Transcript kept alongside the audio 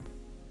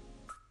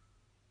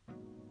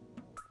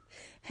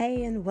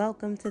Hey, and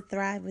welcome to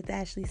Thrive with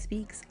Ashley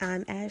Speaks.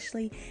 I'm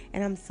Ashley,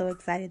 and I'm so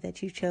excited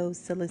that you chose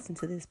to listen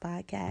to this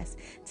podcast.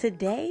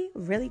 Today,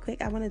 really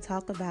quick, I want to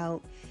talk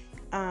about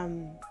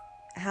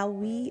how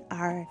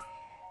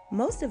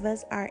most of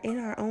us are in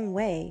our own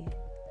way.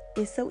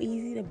 It's so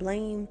easy to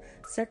blame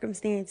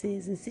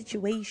circumstances and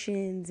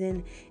situations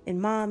and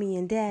mommy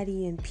and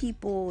daddy and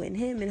people and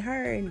him and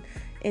her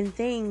and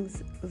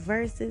things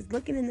versus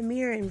looking in the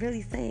mirror and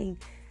really saying,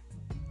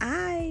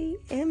 I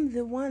am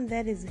the one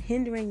that is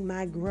hindering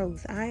my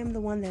growth. I am the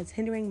one that's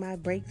hindering my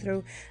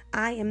breakthrough.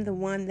 I am the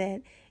one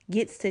that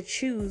gets to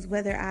choose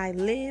whether I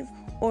live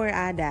or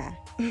I die.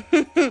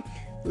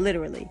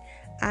 Literally.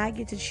 I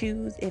get to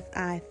choose if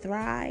I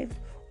thrive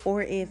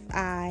or if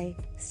I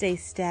stay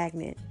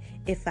stagnant,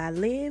 if I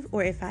live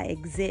or if I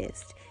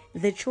exist.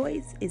 The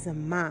choice is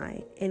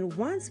mine. And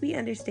once we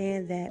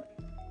understand that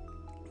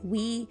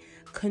we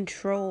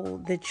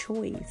control the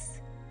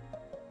choice,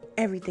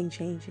 everything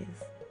changes.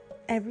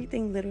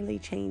 Everything literally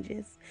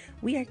changes.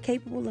 We are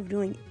capable of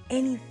doing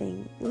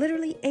anything.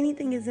 Literally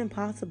anything is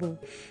impossible.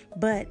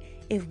 But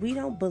if we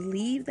don't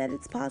believe that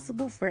it's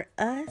possible for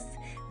us,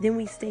 then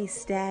we stay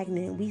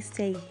stagnant. We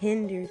stay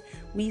hindered.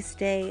 We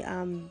stay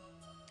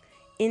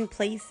in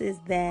places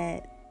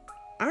that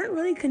aren't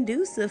really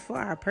conducive for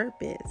our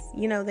purpose.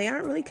 They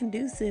aren't really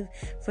conducive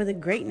for the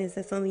greatness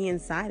that's on the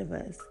inside of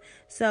us.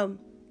 So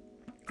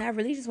I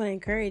really just want to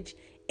encourage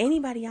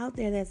anybody out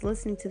there that's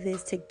listening to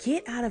this to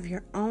get out of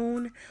your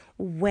own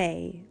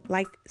way.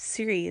 Like,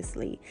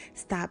 seriously,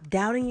 stop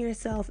doubting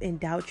yourself and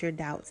doubt your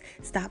doubts.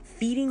 Stop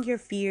feeding your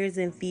fears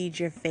and feed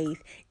your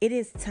faith. It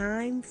is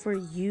time for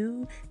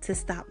you to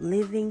stop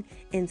living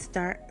and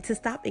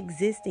stop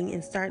existing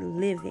and start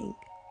living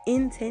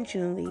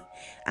intentionally.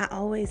 I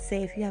always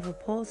say, if you have a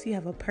pulse, you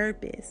have a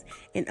purpose,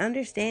 and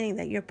understanding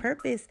that your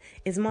purpose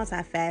is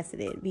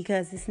multifaceted,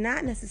 because it's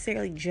not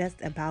necessarily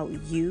just about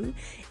you.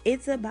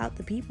 It's about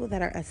the people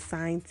that are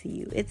assigned to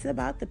you. It's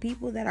about the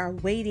people that are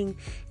waiting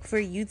for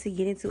you to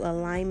get into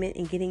alignment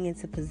and getting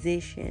into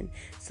position.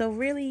 So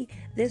really,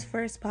 this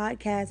first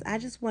podcast, I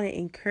just want to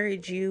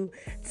encourage you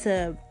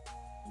to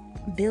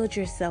build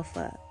yourself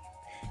up,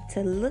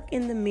 to look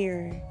in the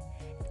mirror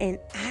and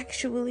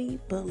actually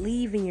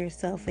believe in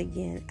yourself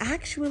again.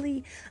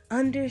 Actually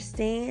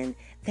understand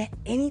that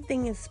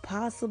anything is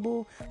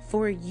possible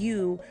for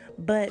you,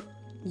 but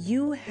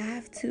you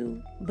have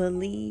to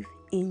believe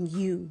in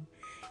you.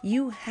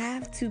 You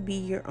have to be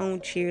your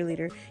own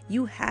cheerleader.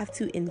 You have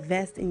to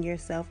invest in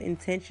yourself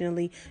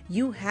intentionally.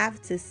 You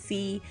have to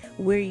see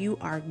where you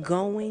are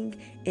going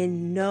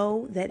and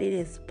know that it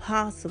is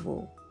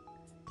possible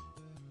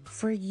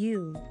for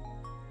you.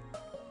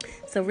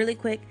 So really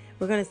quick,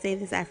 we're going to say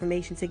this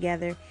affirmation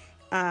together.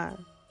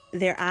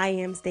 They're I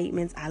am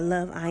statements. I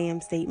love I am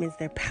statements.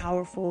 They're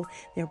powerful.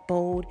 They're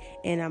bold.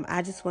 And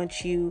I just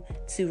want you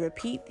to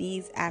repeat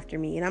these after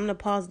me. And I'm going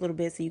to pause a little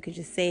bit so you can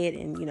just say it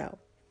and,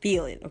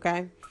 feel it.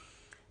 Okay.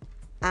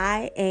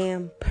 I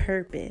am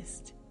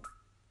purposed.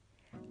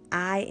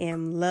 I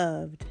am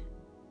loved.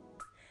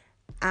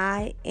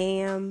 I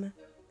am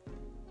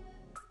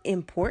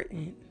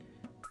important.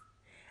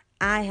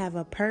 I have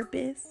a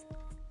purpose.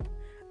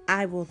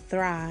 I will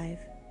thrive.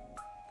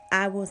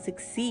 I will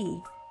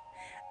succeed.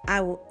 I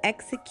will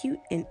execute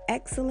in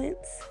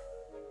excellence.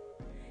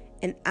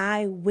 And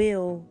I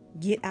will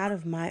get out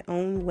of my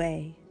own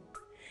way.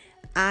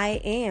 I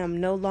am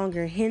no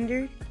longer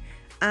hindered.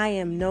 I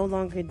am no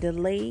longer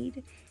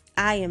delayed.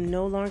 I am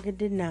no longer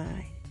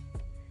denied.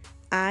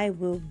 I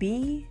will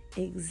be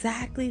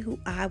exactly who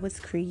I was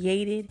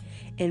created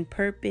and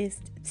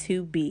purposed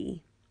to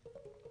be.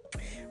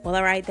 Well,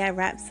 all right, that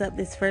wraps up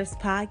this first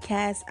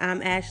podcast.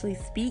 I'm Ashley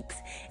Speaks,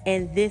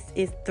 and this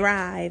is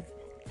Thrive.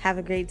 Have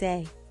a great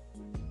day.